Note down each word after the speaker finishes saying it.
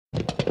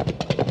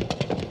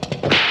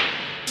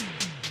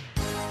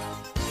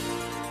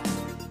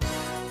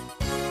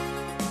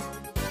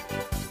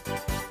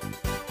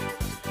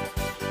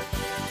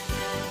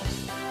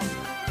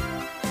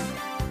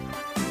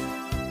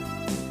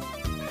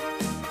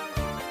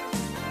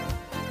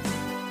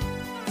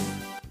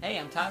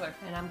Tyler.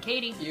 And I'm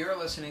Katie. You're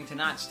listening to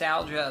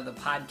Nostalgia, the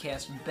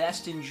podcast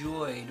best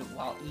enjoyed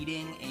while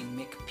eating a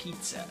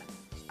McPizza.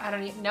 I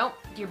don't even... Nope,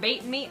 you're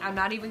baiting me. I'm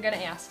not even going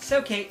to ask.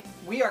 So, Kate,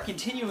 we are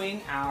continuing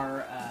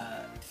our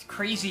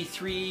crazy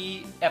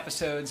 3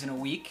 episodes in a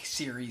week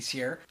series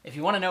here. If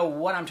you want to know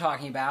what I'm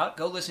talking about,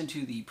 go listen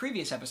to the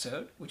previous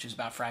episode, which is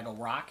about Fraggle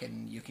Rock,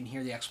 and you can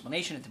hear the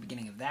explanation at the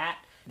beginning of that.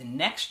 The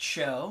next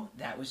show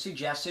that was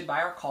suggested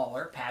by our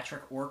caller,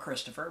 Patrick or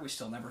Christopher, we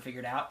still never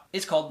figured out,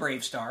 is called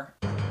Brave Star.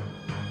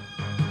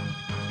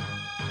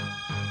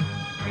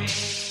 Brave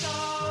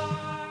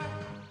Star,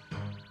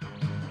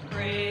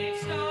 Brave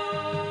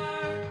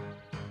Star.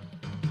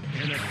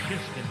 In a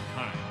distant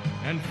time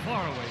and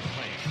faraway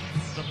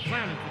place, the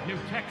planet of New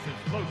Texas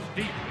floats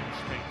deep in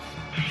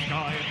space.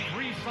 Sky of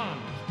 3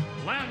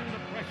 suns, land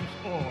of precious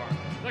ore.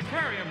 The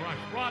Carrium Rush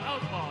brought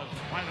outlaws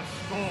by the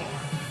score.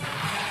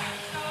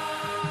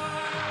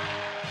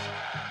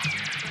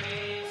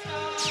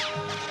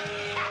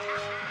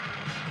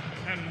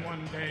 And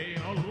one day,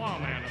 a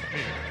lawman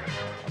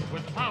appeared,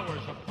 with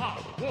powers of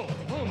Pop, Wolf,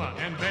 Puma,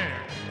 and Bear.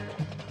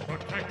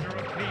 Protector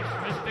of peace,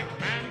 mystic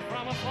man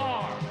from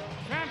afar,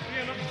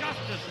 champion of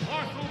justice,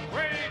 Marshal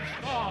Brave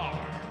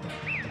Star.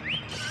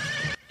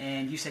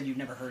 And you said you've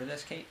never heard of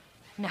this, Kate?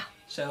 No.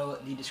 So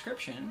the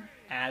description,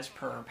 as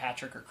per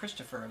Patrick or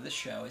Christopher of this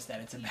show, is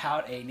that it's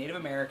about a Native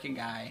American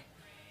guy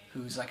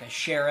who's like a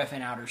sheriff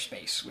in outer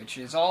space, which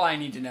is all I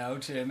need to know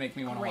to make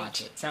me want to watch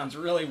it. Sounds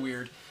really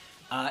weird.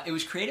 It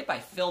was created by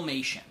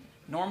Filmation.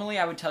 Normally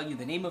I would tell you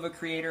the name of a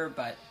creator,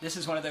 but this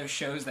is one of those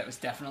shows that was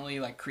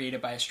definitely like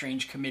created by a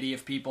strange committee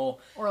of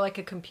people. Or like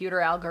a computer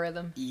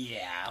algorithm.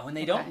 Yeah, when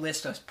they don't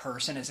list a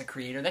person as a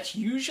creator, that's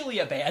usually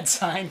a bad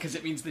sign because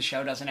it means the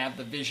show doesn't have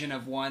the vision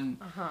of one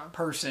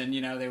person. You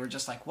know, they were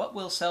just like, what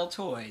will sell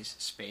toys?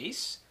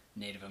 Space?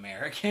 Native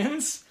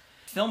Americans?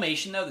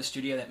 Filmation, though, the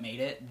studio that made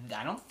it,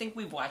 I don't think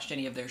we've watched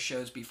any of their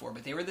shows before,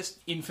 but they were this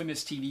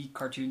infamous TV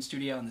cartoon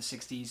studio in the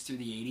 60s through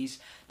the 80s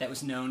that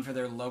was known for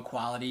their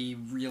low-quality,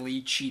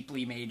 really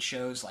cheaply made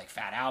shows like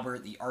Fat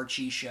Albert, The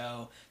Archie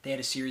Show. They had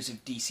a series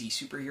of DC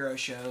superhero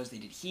shows. They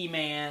did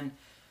He-Man,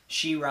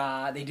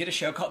 She-Ra. They did a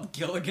show called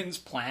Gilligan's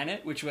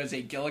Planet, which was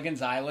a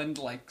Gilligan's Island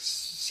like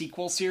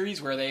sequel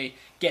series where they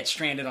get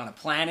stranded on a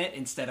planet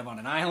instead of on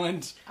an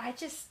island.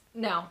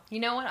 No. You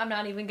know what? I'm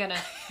not even gonna...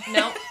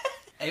 No.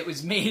 It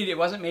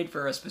wasn't made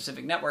for a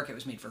specific network, it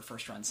was made for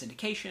first-run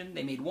syndication.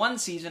 They made 1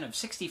 season of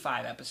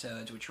 65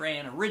 episodes, which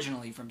ran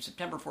originally from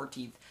September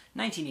 14th,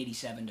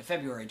 1987 to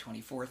February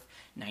 24th,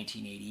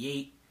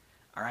 1988.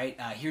 All right,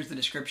 here's the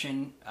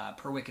description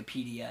per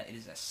Wikipedia. It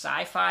is a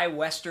sci-fi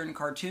western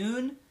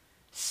cartoon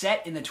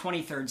set in the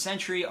 23rd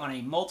century on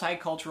a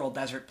multicultural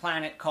desert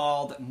planet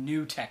called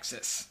New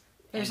Texas.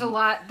 There's a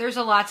lot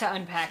to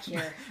unpack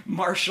here.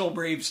 Marshal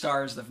Brave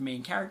Star is the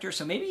main character,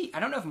 so maybe, I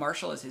don't know if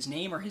Marshal is his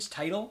name or his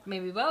title.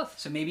 Maybe both.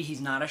 So maybe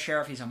he's not a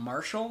sheriff, he's a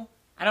marshal.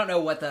 I don't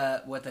know what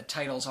the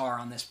titles are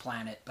on this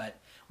planet, but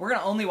we're going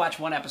to only watch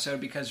 1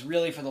 episode because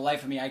really for the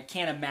life of me, I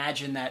can't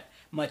imagine that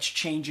much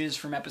changes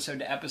from episode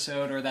to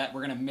episode or that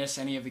we're going to miss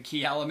any of the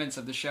key elements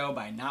of the show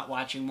by not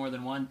watching more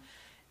than 1.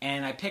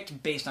 And I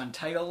picked, based on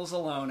titles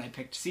alone, I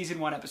picked Season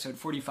 1, Episode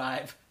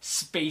 45,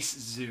 Space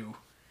Zoo.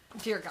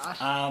 Dear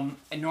God.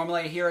 And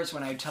normally here is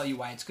when I tell you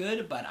why it's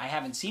good, but I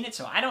haven't seen it,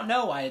 so I don't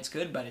know why it's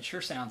good, but it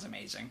sure sounds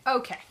amazing.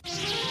 Okay.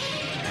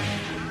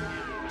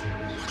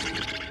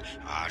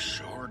 I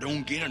sure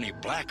don't get any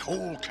black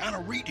hole kind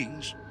of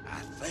readings. I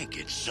think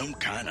it's some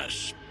kind of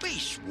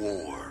space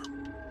war.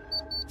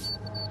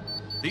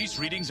 These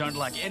readings aren't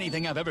like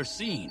anything I've ever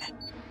seen.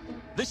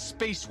 This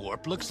space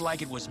warp looks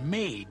like it was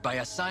made by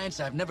a science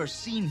I've never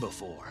seen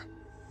before.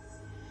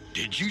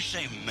 Did you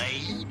say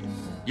made?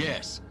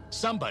 Yes.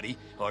 Somebody,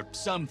 or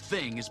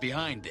something, is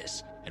behind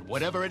this. And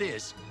whatever it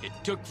is, it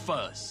took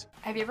fuzz.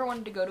 Have you ever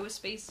wanted to go to a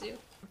space zoo?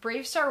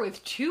 Brave Star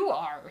with 2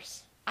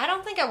 R's. I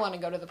don't think I want to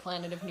go to the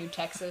planet of New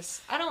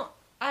Texas. I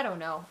don't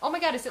know. Oh my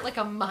God, is it like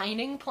a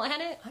mining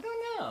planet? I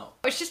don't know.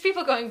 It's just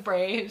people going,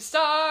 Brave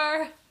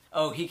Star.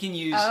 Oh, he can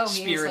use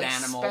spirit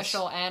animals.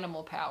 Special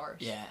animal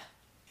powers. Yeah.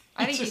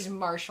 I think he's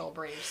Marshal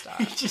Brave Star.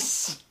 He just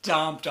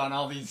stomped on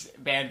all these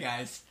bad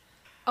guys.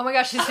 Oh my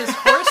gosh, is his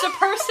horse a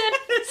person?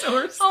 His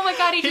horse. Oh my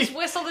God, he just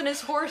whistled and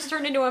his horse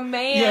turned into a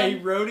man. Yeah, he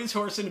rode his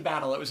horse into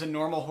battle. It was a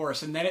normal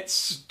horse, and then it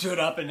stood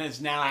up and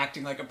is now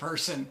acting like a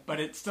person, but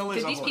it still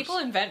is a horse. Did these people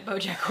invent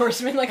BoJack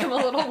Horseman? Like, I'm a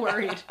little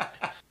worried.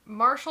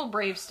 Marshal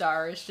Brave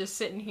Star is just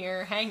sitting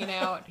here, hanging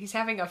out. He's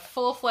having a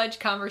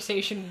full-fledged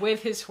conversation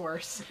with his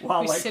horse,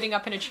 who's sitting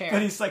up in a chair.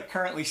 But he's, like,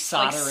 currently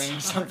soldering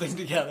something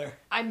together.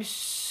 I'm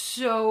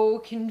so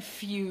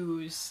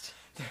confused.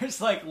 There's,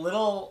 like,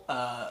 little,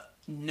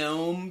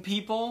 gnome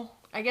people.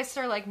 I guess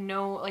they're like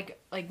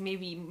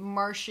maybe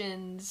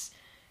Martians,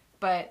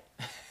 but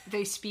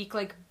they speak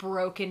like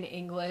broken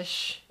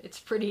English. It's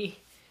pretty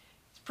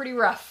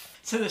rough.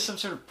 So there's some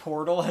sort of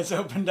portal has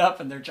opened up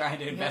and they're trying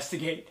to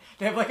investigate.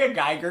 They have like a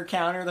Geiger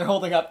counter they're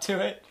holding up to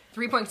it.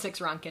 3.6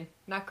 Ronkin.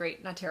 Not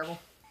great, not terrible.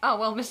 Oh,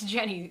 well, Miss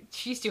Jenny,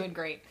 she's doing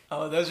great.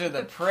 Oh, those are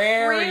the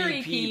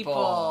prairie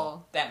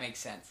people. That makes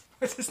sense.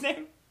 What's his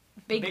name?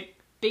 Big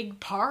Big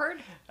Pard?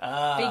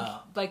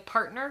 Big,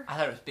 partner? I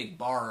thought it was Big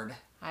Bard.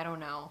 I don't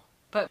know.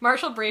 But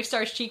Marshall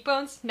Bravestar's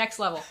cheekbones, next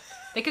level.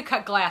 They could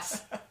cut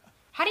glass.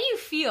 How do you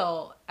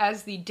feel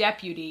as the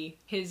deputy,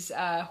 his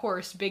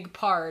horse, Big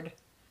Pard,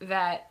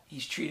 that...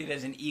 He's treated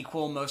as an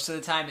equal most of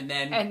the time, and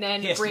then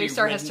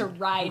Bravestar has to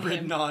ride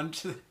him. On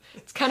to...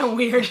 It's kind of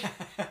weird.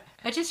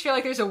 I just feel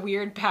like there's a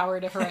weird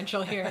power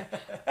differential here.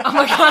 Oh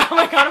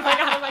my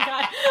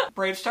god.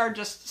 Bravestar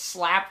just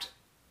slapped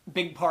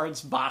Big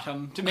Pard's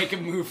bottom to make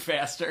him move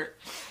faster.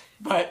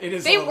 But it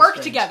is They work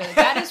together.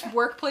 That is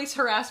workplace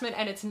harassment,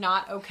 and it's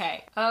not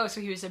okay. Oh, so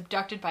he was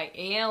abducted by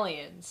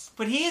aliens.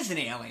 But he is an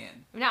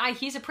alien. No,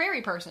 he's a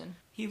prairie person.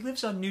 He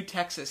lives on New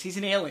Texas. He's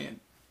an alien.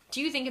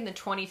 Do you think in the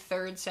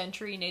 23rd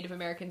century Native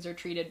Americans are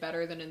treated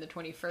better than in the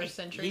 21st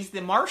century? He's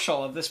the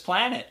marshal of this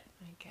planet.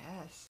 I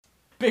guess.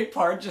 Big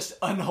Pard just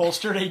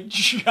unholstered a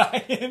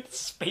giant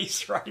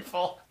space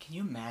rifle. Can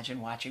you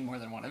imagine watching more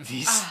than one of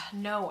these?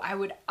 No, I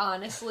would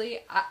honestly...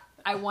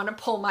 I want to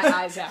pull my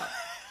eyes out.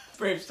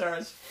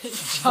 Bravestar's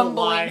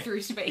tumbling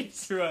through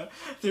space.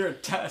 through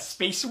a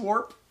space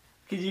warp.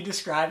 Could you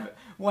describe,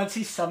 once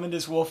he summoned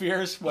his wolf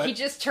ears, what? He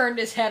just turned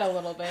his head a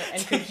little bit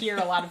and could hear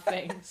a lot of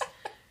things.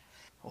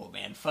 Oh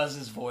man,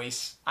 Fuzz's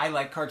voice. I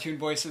like cartoon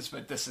voices,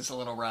 but this is a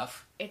little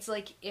rough. It's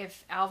like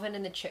if Alvin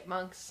and the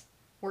Chipmunks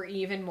were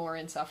even more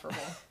insufferable.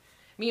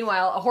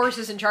 Meanwhile, a horse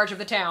is in charge of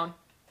the town.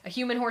 A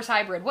human-horse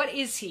hybrid. What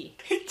is he?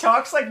 He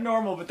talks like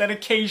normal, but then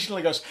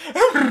occasionally goes...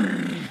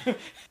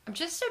 I'm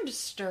just so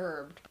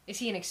disturbed. Is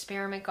he an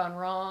experiment gone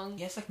wrong?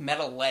 He has like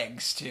metal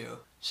legs, too.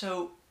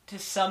 So, to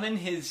summon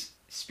his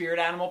spirit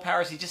animal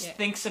powers, he just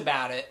thinks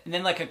about it, and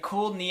then like a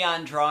cool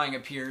neon drawing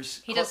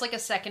appears. He does like a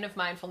second of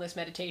mindfulness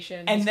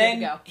meditation, and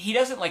then he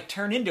doesn't like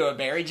turn into a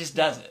bear, he just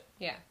does it.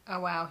 Yeah.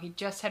 Oh wow, he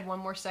just had one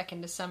more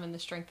second to summon the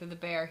strength of the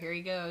bear. Here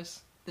he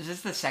goes. Is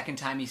this the second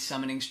time he's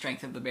summoning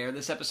Strength of the Bear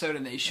this episode,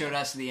 and they showed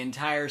us the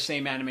entire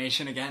same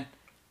animation again?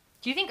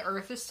 Do you think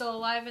Earth is still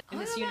alive in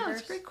this universe?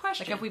 That's a great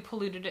question. Like, have we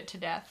polluted it to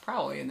death?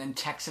 Probably, and then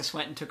Texas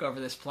went and took over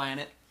this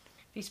planet.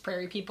 These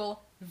prairie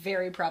people,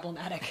 very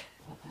problematic.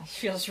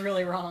 Feels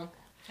really wrong.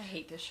 I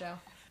hate this show.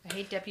 I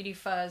hate Deputy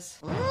Fuzz.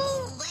 Ooh, where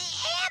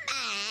am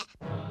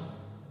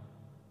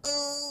I?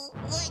 Ooh,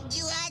 what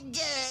do I do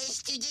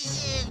to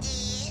deserve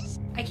this?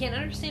 I can't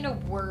understand a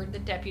word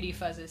that Deputy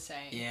Fuzz is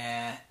saying.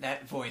 Yeah,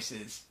 that voice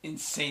is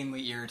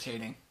insanely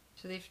irritating.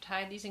 So they've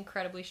tied these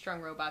incredibly strong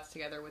robots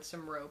together with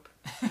some rope,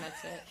 and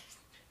that's it.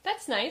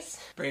 That's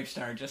nice.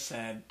 Bravestar just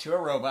said to a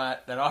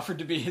robot that offered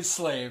to be his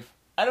slave,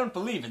 I don't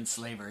believe in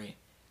slavery.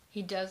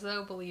 He does,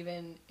 though, believe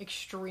in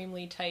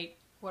extremely tight,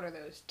 what are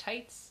those,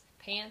 tights,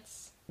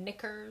 pants,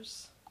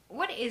 knickers?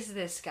 What is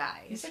this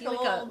guy? He's is he like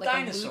a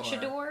dinosaur. A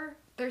luchador?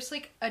 There's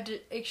like a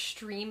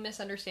extreme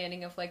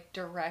misunderstanding of like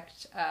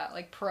direct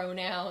like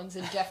pronouns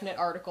and definite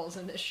articles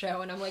in this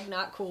show, and I'm like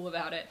not cool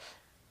about it.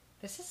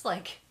 This is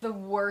like the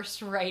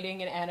worst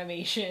writing and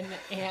animation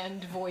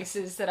and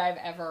voices that I've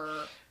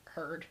ever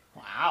heard.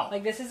 Wow.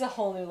 Like this is a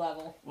whole new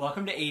level.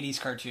 Welcome to 80s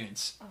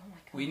cartoons. Oh my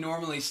god. We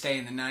normally stay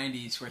in the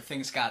 90s where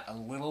things got a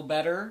little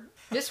better.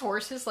 This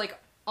horse is like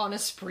on a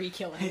spree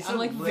killing. I'm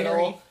like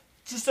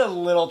just a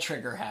little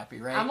trigger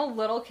happy, right? I'm a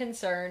little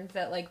concerned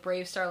that like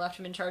Bravestar left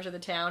him in charge of the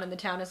town and the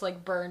town is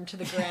like burned to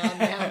the ground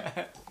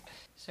now.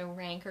 So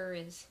Rancor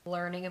is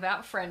learning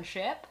about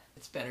friendship.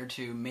 It's better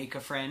to make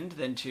a friend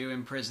than to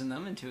imprison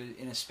them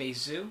in a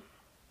space zoo.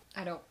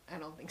 I don't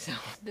think so.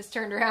 This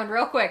turned around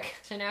real quick.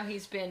 So now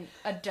he's been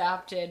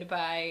adopted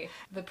by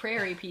the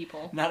prairie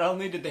people. Not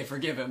only did they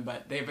forgive him,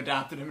 but they've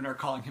adopted him and are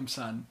calling him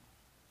son.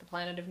 The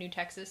planet of New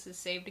Texas is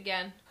saved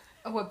again.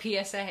 Oh, a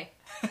PSA.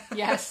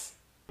 Yes.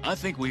 I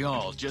think we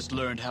all just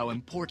learned how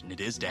important it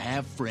is to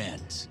have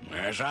friends.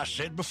 As I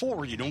said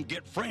before, you don't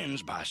get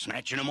friends by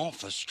snatching them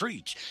off the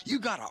streets. You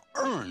gotta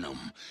earn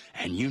them.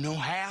 And you know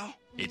how?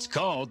 It's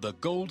called the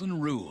Golden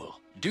Rule.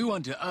 Do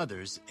unto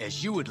others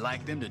as you would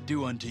like them to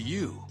do unto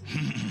you.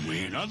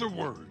 In other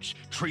words,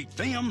 treat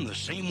them the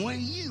same way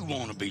you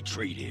want to be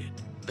treated.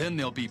 Then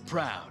they'll be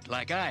proud,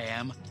 like I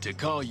am, to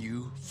call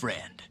you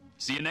friend.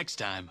 See you next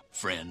time,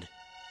 friend.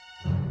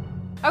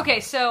 Okay,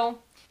 so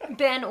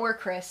Ben or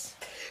Chris?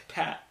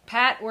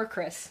 Pat or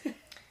Chris?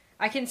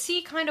 I can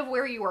see kind of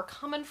where you are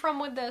coming from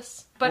with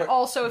this, but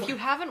also if you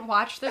haven't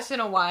watched this in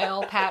a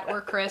while, Pat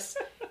or Chris,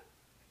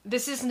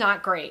 this is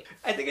not great.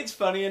 I think it's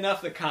funny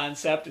enough. The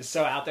concept is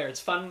so out there. It's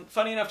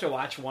funny enough to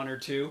watch one or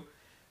two,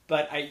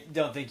 but I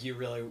don't think you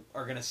really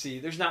are going to see.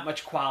 There's not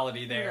much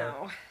quality there.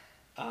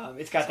 No.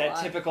 It's got that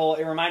typical.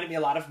 It reminded me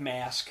a lot of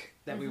Mask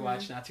that we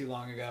watched not too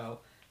long ago.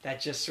 That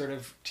just sort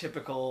of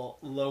typical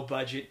low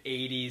budget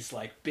 80s,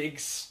 like big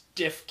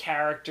stiff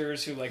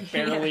characters who like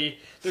barely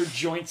their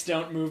joints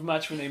don't move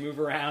much when they move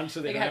around,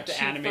 so they don't have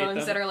to animate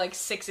them. That are like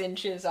 6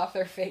 inches off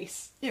their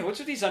face. Yeah, what's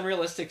with these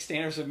unrealistic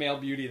standards of male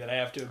beauty that I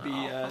have to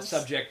be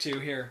subject to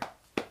here?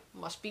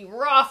 Must be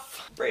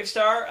rough.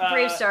 Bravestar.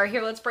 Bravestar.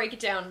 Here, let's break it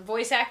down.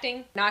 Voice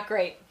acting, not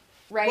great.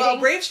 writing. Well,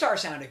 Bravestar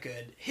sounded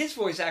good. His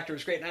voice actor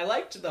was great, and I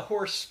liked the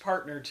horse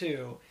partner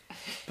too.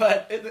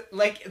 But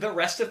like the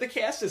rest of the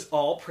cast is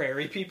all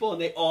prairie people,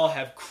 and they all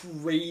have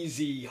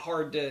crazy,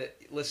 hard to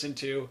listen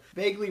to,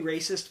 vaguely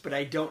racist, but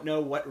I don't know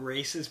what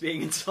race is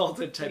being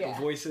insulted type of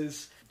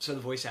voices. So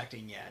the voice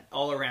acting,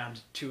 all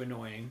around too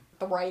annoying.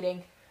 The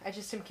writing, I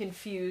just am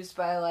confused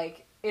by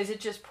like, is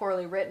it just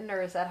poorly written,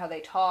 or is that how they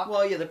talk?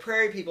 Well, the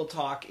prairie people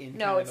talk in.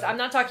 No, I'm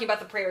not talking about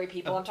the prairie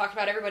people. I'm talking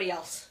about everybody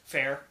else.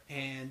 Fair.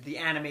 And the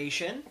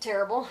animation.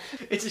 Terrible.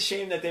 It's a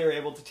shame that they were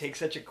able to take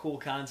such a cool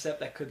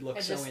concept that could look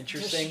and so just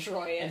interesting.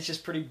 Destroy it. And it's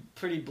just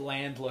pretty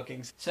bland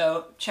looking.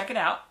 So check it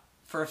out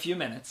for a few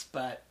minutes,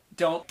 but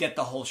don't get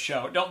the whole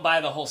show. Don't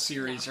buy the whole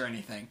series or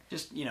anything.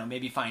 Just,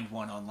 maybe find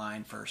one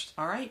online first.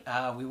 All right,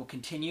 we will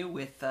continue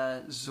with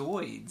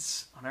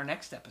Zoids on our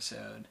next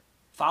episode.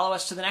 Follow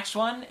us to the next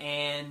one,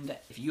 and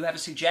if you have a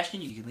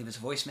suggestion, you can leave us a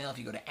voicemail if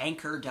you go to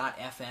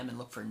anchor.fm and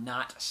look for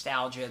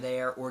Notstalgia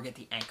there, or get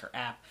the Anchor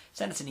app.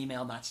 Send us an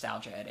email,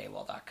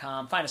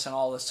 notstalgia@AOL.com. Find us on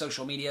all the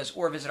social medias,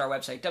 or visit our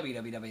website,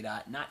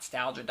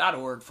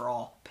 www.notstalgia.org, for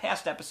all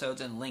past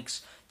episodes and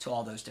links to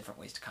all those different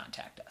ways to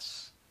contact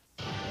us.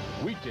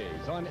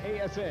 Weekdays on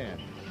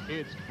ASN,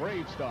 it's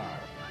Bravestar,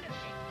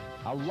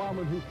 a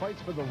lawman who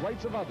fights for the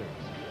rights of others.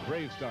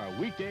 Bravestar,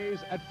 weekdays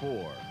at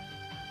 4.